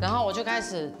好了，然后我就开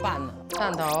始拌了。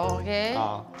蒜头 ，OK，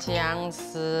 姜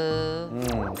丝，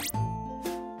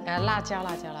辣椒，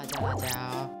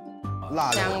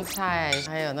香菜，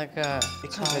还有那个，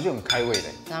看起来就很开胃的。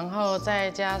然后再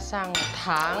加上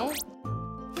糖，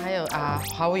还有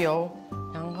蚝油。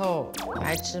然后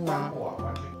白芝麻、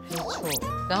黑醋，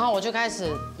然后我就开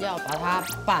始要把它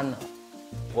拌了。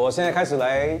我现在开始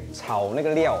来炒那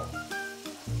个料。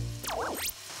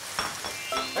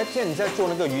哎，现在你在做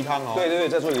那个鱼汤哦？对，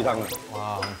在做鱼汤了。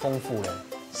哇，很丰富嘞。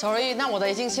Sorry， 那我的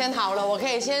已经先好了，我可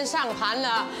以先上盘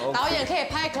了。导演可以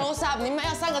拍 close up， 你们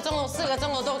要3个钟头、4个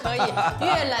钟头都可以，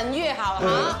越冷越好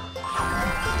哈。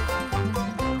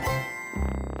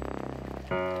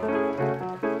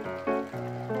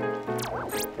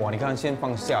哇，你看，先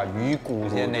放下鱼骨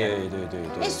先呢。对。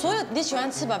哎，所有你喜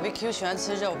欢吃 barbecue， 喜欢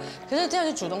吃肉，可是这样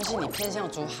去煮东西，你偏向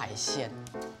煮海鲜。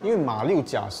因为马六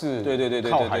甲是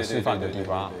靠海吃饭的地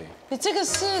方。你这个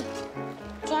是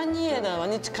专业的嘛？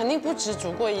你肯定不止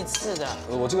煮过1次的。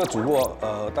我这个煮过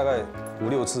大概5、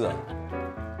6次啊。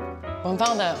文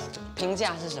芳的评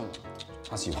价是什么？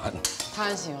他喜欢。他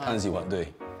很喜欢。他很喜欢，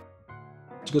对。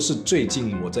这个是最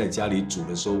近我在家里煮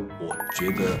的时候，我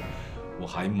觉得我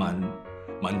还蛮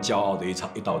骄傲的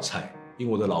一道菜，因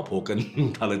为我的老婆跟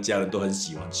她的家人都很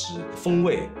喜欢吃，风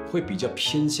味会比较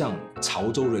偏向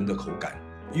潮州人的口感，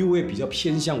因为比较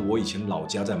偏向我以前老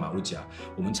家在马六甲，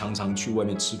我们常常去外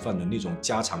面吃饭的那种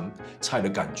家常菜的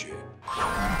感觉。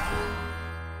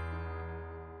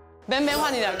Ben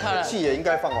换你的课了，气也应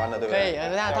该放完了，对不对？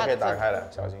可以，它可以打开了，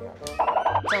小心啊。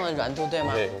这样的软度对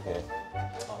吗？对。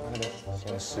好，那个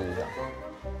先试一下，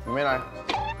你没来，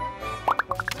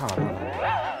烫了。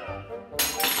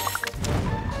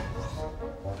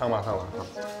烫吧。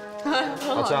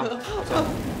好这样。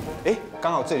哎，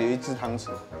刚好这里有一只汤匙。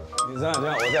你这样，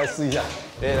我再试一下。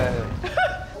来。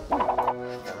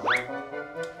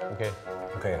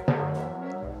OK。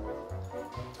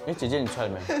哎，姐姐你踹了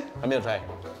没？还没有踹。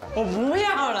我不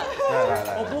要了。来。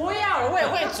我不要了，我也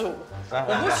会煮。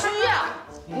我不需要。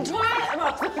你踹，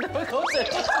流口水。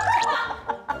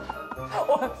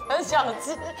我很想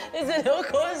吃，一直流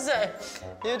口水。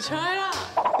你踹了。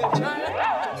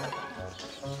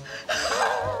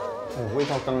味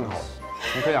道刚好。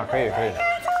可以啊，可以。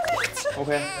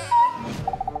OK。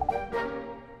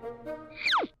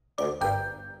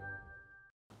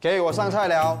给我上菜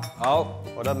了。好，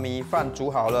我的米饭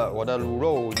煮好了，我的卤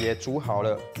肉也煮好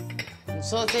了。你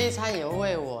说这一餐也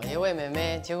喂我，也喂妹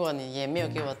妹，结果你也没有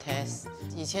给我 test。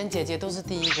以前姐姐都是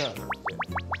第一个。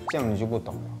这样你就不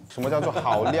懂了，什么叫做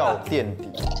好料垫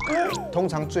底？通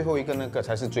常最后一个那个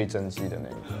才是最珍惜的那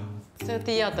个。这个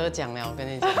弟要得奖了，我跟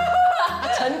你讲，他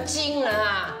成精了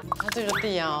啊！他这个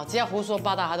弟啊，只要胡说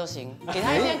八道他都行，给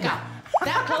他一点稿，等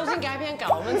下closing给他篇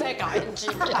稿，我们再搞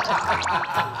NG。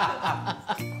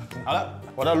好了，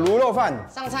我的卤肉饭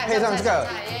上菜，配上这个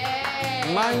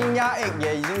耶！曼鸭 egg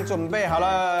也已经准备好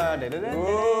了。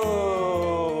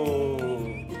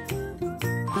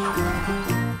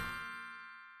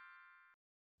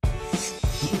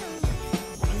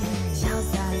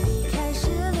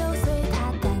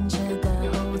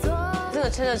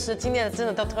真的吃，今天的真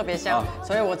的都特别香，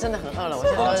所以我真的很饿了。我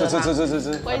现在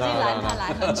吃。我已经拦他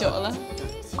来很久了。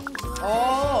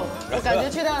哦，我感觉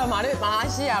去到了马来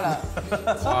西亚了。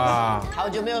哇，好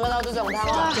久没有喝到这种汤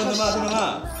了。真的吗？真的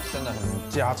吗？真的很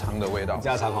家常的味道。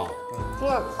家常哈。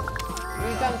哇，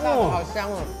鱼蛋饭好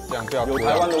香哦。这样不要有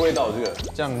台湾的味道，这个。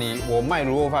这样我卖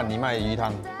卤肉饭，你卖鱼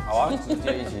汤，好啊，直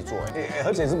接一起做。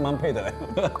而且是蛮配的。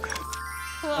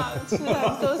很好吃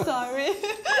 ，I'm so sorry。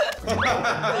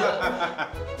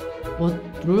我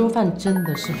卤肉饭真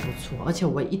的是不错，而且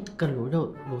我一个卤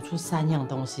肉卤出3样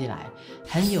东西来，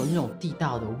很有那种地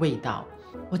道的味道。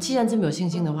我既然这么有信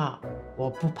心的话，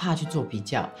我不怕去做比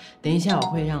较。等一下我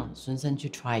会让孙生去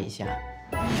try 一下，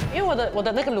因为我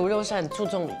的那个卤肉是很注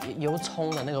重油葱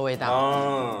的那个味道。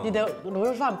哦，你的卤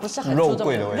肉饭不是很注重肉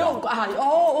桂的味道。肉啊，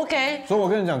哦 ，OK。所以我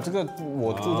跟你讲，这个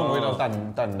我注重味道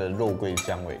淡的肉桂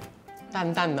香味。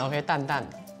淡淡的 ，OK， 淡淡。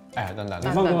哎，淡淡。你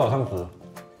放多少汤匙？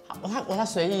我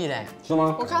随意嘞。是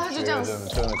吗？我看他就这样撒，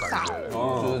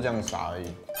就是这样撒而已。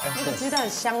那个鸡蛋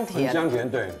香甜。很香甜，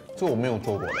对。这我没有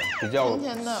做过的，比较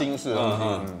新式的东西。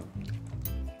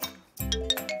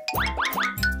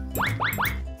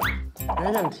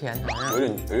有点甜，好像。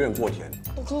有点过甜。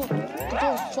不够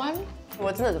酸。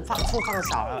我真的醋放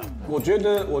少了。我觉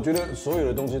得所有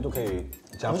的东西都可以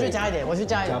加倍。我去加一点，我去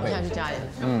加一点，我现在去加一点。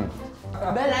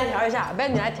Ben 来调一下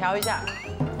，Ben 你来调一下。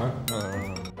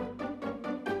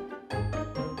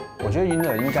我觉得云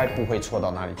儿应该不会错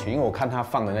到哪里去，因为我看他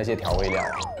放的那些调味料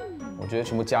啊，我觉得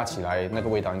全部加起来那个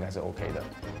味道应该是 OK 的。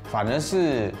反而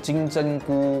是金针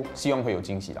菇，希望会有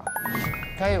惊喜啦。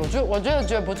可以，我觉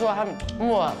得不错，它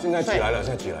木现在起来了，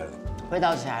味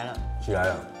道起来了。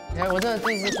哎，我真的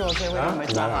第一次做，所以味道没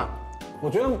抓好。我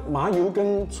觉得麻油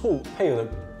跟醋配的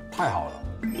太好了。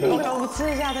我们吃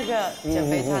一下这个减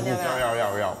肥餐，要不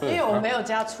要？要。因为我没有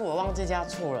加醋，我忘记加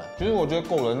醋了。其实我觉得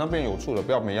够了，那边有醋了，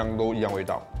不要每样都一样味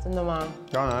道。真的吗？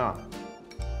当然啊，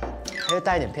还会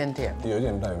带一点偏甜，有一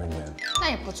点带偏甜。那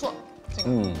也不错，这个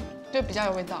就比较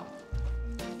有味道。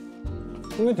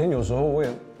因为甜有时候会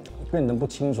变得不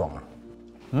清爽啊。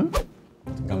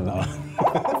看不到了。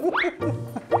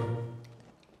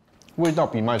味道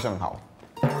比麦胜好。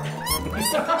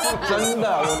真的，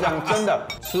我讲真的，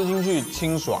吃进去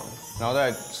清爽，然后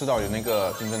再吃到有那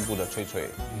个金针菇的脆脆，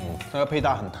那个配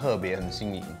搭很特别，很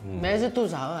新颖。没是肚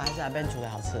子好饿，还是阿 Ben 煮的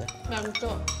好吃？2个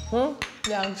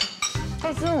，2个，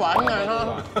快吃完了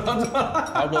哈。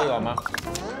还要多一碗吗？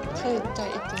可以再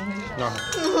一点点。那，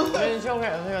你就可以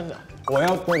这样子。我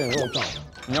要多一点肉燥。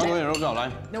你要多一点肉燥来。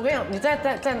我跟你讲，你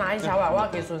再拿一小碗，我要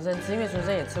给孙生吃，因为孙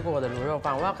生也吃过我的卤肉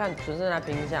饭，我要看孙生来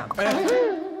评一下。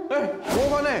卤肉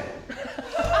饭呢？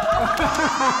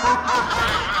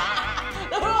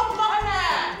卤肉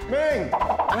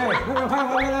饭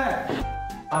呢？快呢！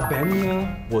阿 Ben 呢？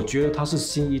我觉得他是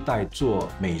新一代做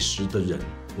美食的人。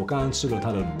我刚刚吃了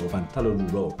他的卤肉饭，他的卤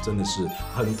肉真的是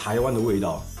很台湾的味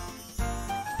道。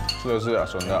是啊，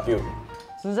孙的。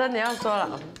孙生你要说了，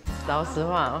老实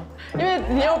话啊，因为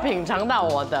你有品尝到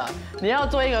我的，你要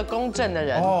做一个公正的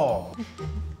人。哦。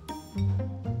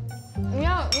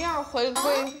你要回归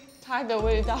它的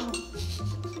味道。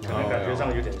可能感觉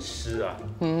上有点湿啊，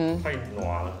太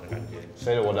暖了的感觉。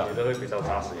所以我的觉得会比较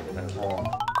扎实一点。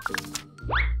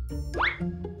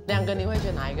2个你会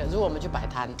选哪一个？如果我们去摆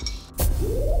摊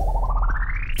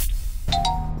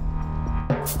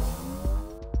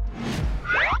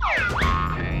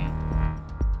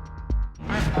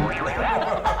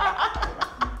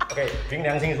，OK， 凭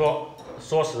良心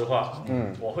说实话，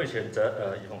我会选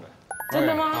择怡凤的。真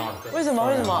的吗？为什么？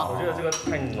我觉得这个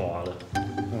太暖了，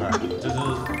就是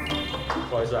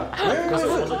不好意思啊，可是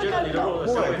我是觉得你的肉的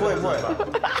香味不会，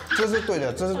这是对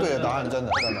的答案，真的，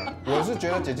我是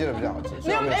觉得姐姐的比较好吃。你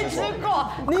又没吃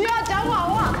过，你又要讲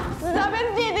谎话，死那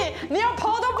边弟弟，你要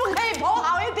剖都不可以剖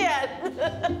好一点。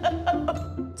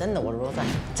真的，我卤肉饭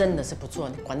真的是不错，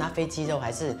管它非鸡肉还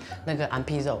是那个安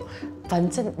皮肉，反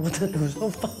正我的卤肉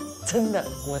饭真的，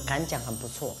我敢讲很不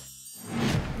错。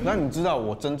那你知道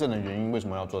我真正的原因为什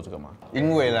么要做这个吗？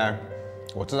因为呢，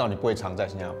我知道你不会常在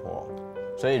新加坡，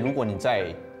所以如果你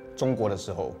在中国的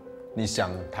时候，你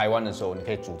想台湾的时候，你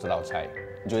可以煮这道菜，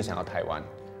你就会想到台湾。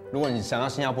如果你想要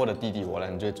新加坡的弟弟我呢，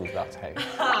你就会煮这道菜。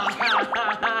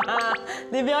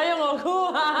你不要用我哭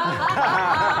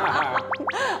啊！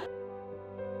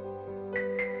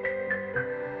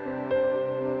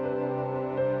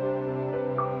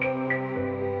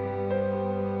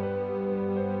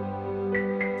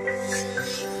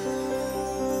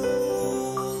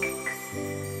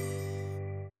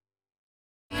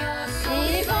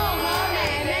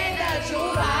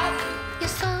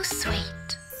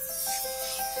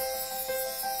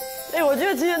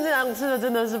样吃的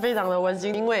真的是非常的温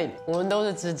馨，因为我们都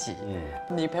是知己。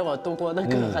你陪我度过那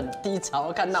个很低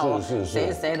潮，看到我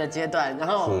谁的阶段，然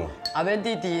后阿边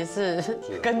弟弟是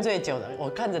跟最久的，我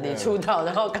看着你出道，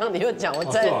然后刚刚你又讲我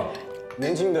在。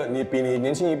年轻的你比你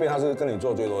年轻一辈，他是跟你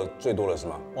做最多的是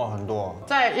吗？哇，很多。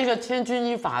在一个千钧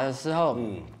一发的时候，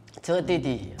这个弟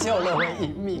弟救了我一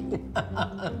命。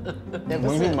我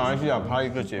们去马来西亚拍一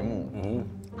个节目，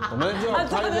我们就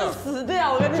拍一个死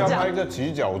掉，我跟你讲，要拍一个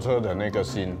骑脚车的那个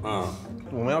scene，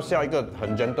我们要下一个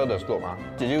很人多的 stop 嘛，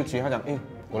姐姐就骑，她讲，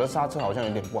我的刹车好像有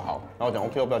点不好，然后我讲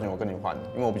OK， 不要紧，我跟你换，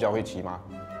因为我比较会骑嘛。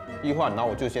一换，然后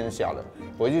我就先下了，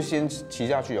我就先骑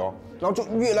下去哦，然后就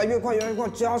越来越快，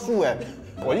加速哎！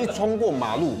我一冲过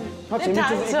马路，它前面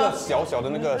就是一个小小的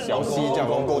那个小溪这样，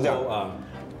龙沟这样啊，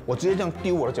我直接这样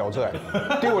丢我的脚车哎，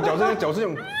丢我脚车，脚车这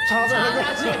样插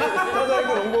在一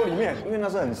个龙沟里面，因为那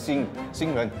是很新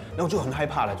人，然后我就很害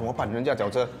怕了，怎么办？人家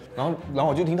脚车，然后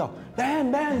我就听到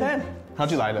Ben， 他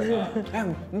就来了，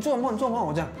你做梦，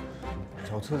我这样。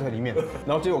小车在里面，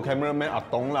然后结果 cameraman 阿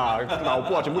东啦、老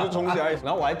婆啊全部就冲下来，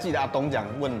然后我还记得阿东讲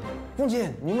问凤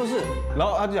姐你有没有事，然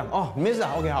后他就讲你没事啊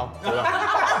 ，OK 好，走了。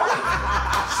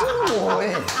是我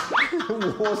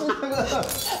我是那个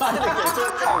差点给车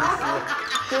撞死，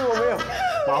结果没有。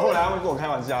然后后来他们跟我开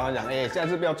玩笑，他讲下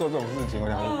次不要做这种事情，我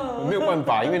讲我没有办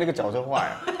法，因为那个脚车坏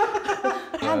了。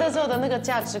他那时候的那个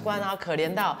价值观啊，可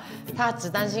怜到他只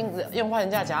担心用坏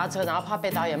人家脚踏车，然后怕被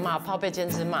导演骂，怕被监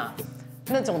制骂。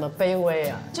那种的卑微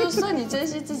啊，就算你珍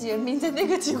惜自己的命，在那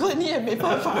个情况你也没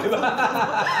办法，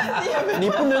你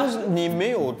不能，你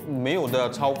没有的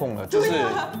操控了，就是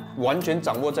完全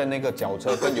掌握在那个脚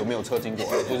车跟有没有车经过，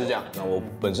就是这样。那我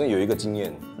本身有一个经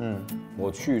验，我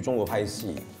去中国拍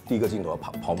戏，第一个镜头要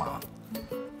跑马，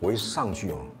我一上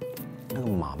去那个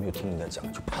马没有听人家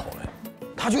讲就跑了。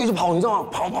他就一直跑，你知道吗？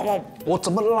跑，我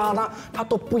怎么拉他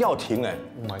都不要停哎，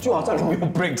就好像你没有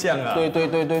break 这样啊。对。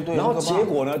然后结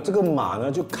果呢，这个马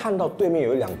呢就看到对面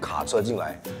有一辆卡车进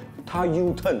来，他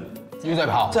U turn 又在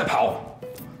跑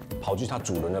去他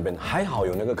主人那边，还好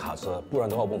有那个卡车，不然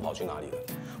的话我不知道跑去哪里了。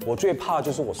我最怕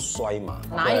就是我摔马，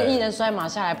哪一个艺人摔马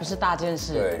下来不是大件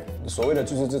事？对，所谓的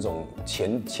就是这种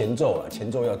前奏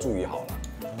要注意好了。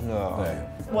真的，对。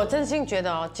我真心觉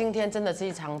得今天真的是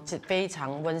一场非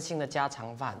常温馨的家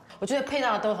常饭。我觉得配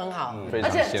到的都很好，而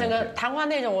且整个谈话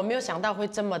内容我没有想到会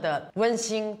这么的温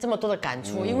馨，这么多的感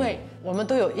触，因为我们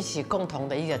都有一起共同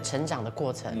的一个成长的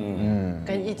过程，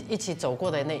跟一起走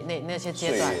过的那些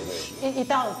阶段。一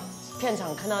到片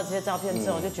场看到这些照片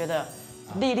之后，就觉得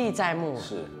历历在目。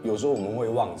是，有时候我们会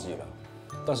忘记了。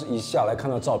但是一下来看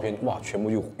到照片，哇，全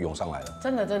部就涌上来了。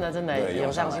真的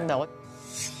涌上心的。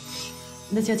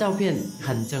那些照片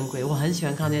很珍贵，我很喜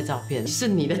欢看那些照片。是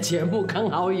你的节目刚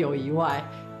好有以外，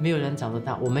没有人找得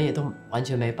到，我们也都完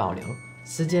全没保留。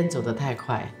时间走得太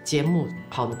快，节目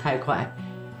跑得太快，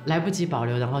来不及保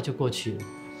留，然后就过去了。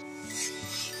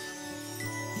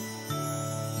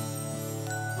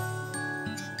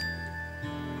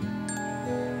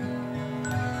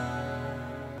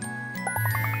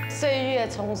岁月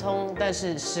匆匆，但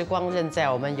是时光仍在，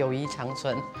我们友谊长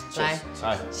存。来，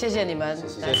谢谢你们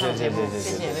来上节目，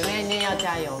谢谢妹妹，你也要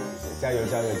加油，加油！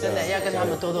真的要跟他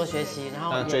们多多学习。然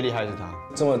后最厉害是他，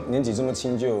这么年纪这么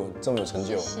轻就这么有成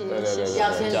就，对，要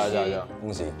谦虚，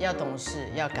恭喜，要懂事，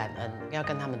要感恩，要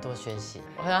跟他们多学习。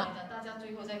我要大家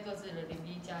最后在各自的领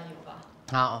域加油吧。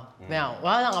好，没有，我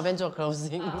要让老边做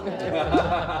closing。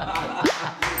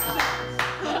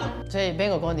所以边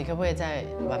狗狗，你可不可以在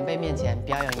晚辈面前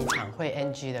表演一场会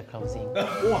NG 的 closing？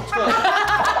 哇，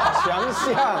强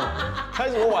项，开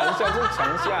什么玩笑？这是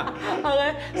强项。好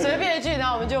嘞，随便一句，然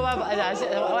后我们就外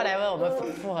来问我们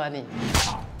附和你。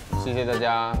好，谢谢大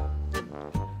家，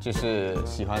就是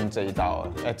喜欢这一道，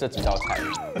这几道菜。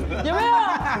有没有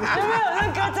那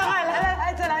歌障碍？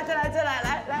来，再来。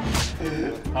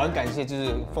好，很感谢，就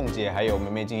是凤姐还有妹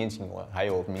妹今天请我，还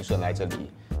有明顺来这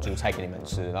里煮菜给你们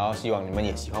吃，然后希望你们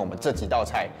也喜欢我们这几道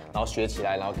菜，然后学起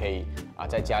来，然后可以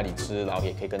在家里吃，然后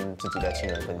也可以跟自己的亲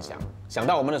人分享。想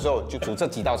到我们的时候，就煮这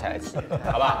几道菜来吃，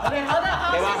好不好？对，好的，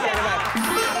可以吗？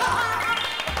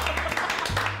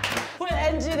会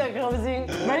NG 的 closing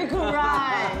very good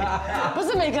right， 不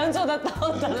是每个人做得到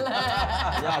的嘞。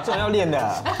这要练的，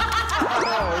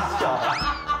开玩笑。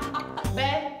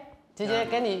姐姐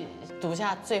跟你赌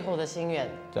下最后的心愿，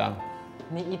这样，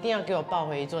你一定要给我抱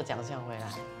回一座奖项回来，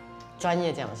专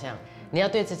业奖项。你要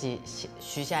对自己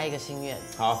许下一个心愿，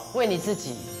好，为你自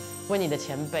己，为你的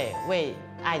前辈，为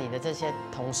爱你的这些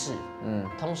同事，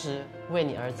同时为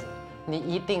你儿子，你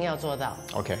一定要做到。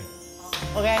OK，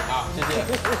 好，谢谢。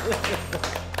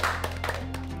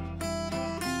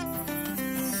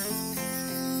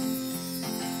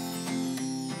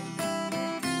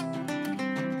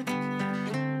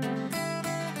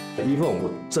怡凤，我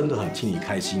真的很替你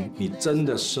开心，你真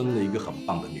的生了一个很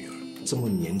棒的女儿，这么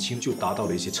年轻就达到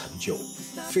了一些成就，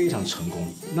非常成功。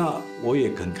那我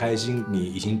也很开心，你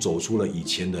已经走出了以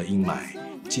前的阴霾，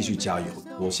继续加油。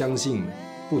我相信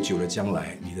不久的将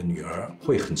来，你的女儿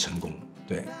会很成功。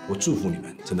对，我祝福你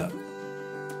们，真的。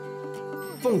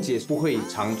凤姐不会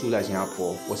常住在新加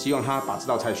坡，我希望她把这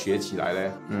道菜学起来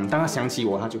嘞。当她想起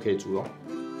我，她就可以煮了。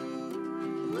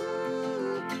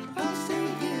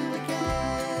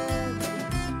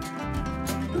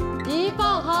怡凤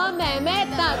和妹妹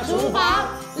的厨房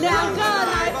，2个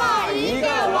奶爸1个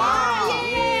娃，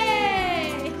耶！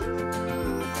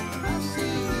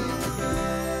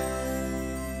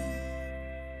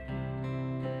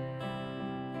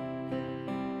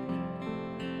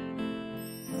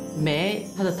梅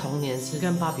她的童年是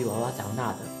跟芭比娃娃长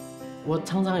大的。我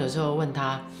常常有时候问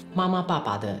她，妈妈爸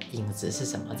爸的影子是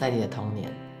什么在你的童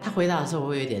年？她回答的时候我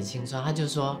会有点心酸，她就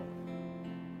说：“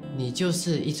你就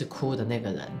是一直哭的那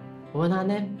个人。”我问她，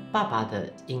那爸爸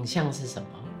的影像是什么？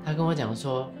她跟我讲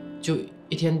说，就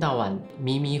一天到晚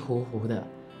迷迷糊糊的。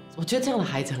我觉得这样的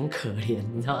孩子很可怜，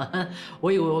你知道吗？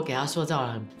我以为我给他塑造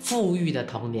了很富裕的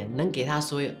童年，能给他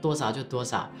所有多少就多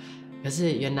少。可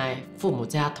是原来父母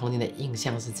在他童年的印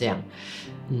象是这样，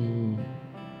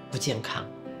不健康，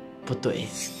不对。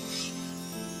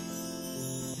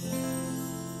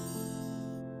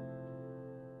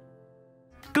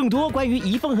更多关于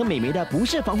怡凤和美眉的不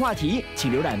设防话题，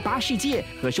请浏览8世界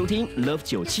和收听 Love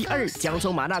 972姜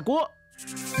葱麻辣锅。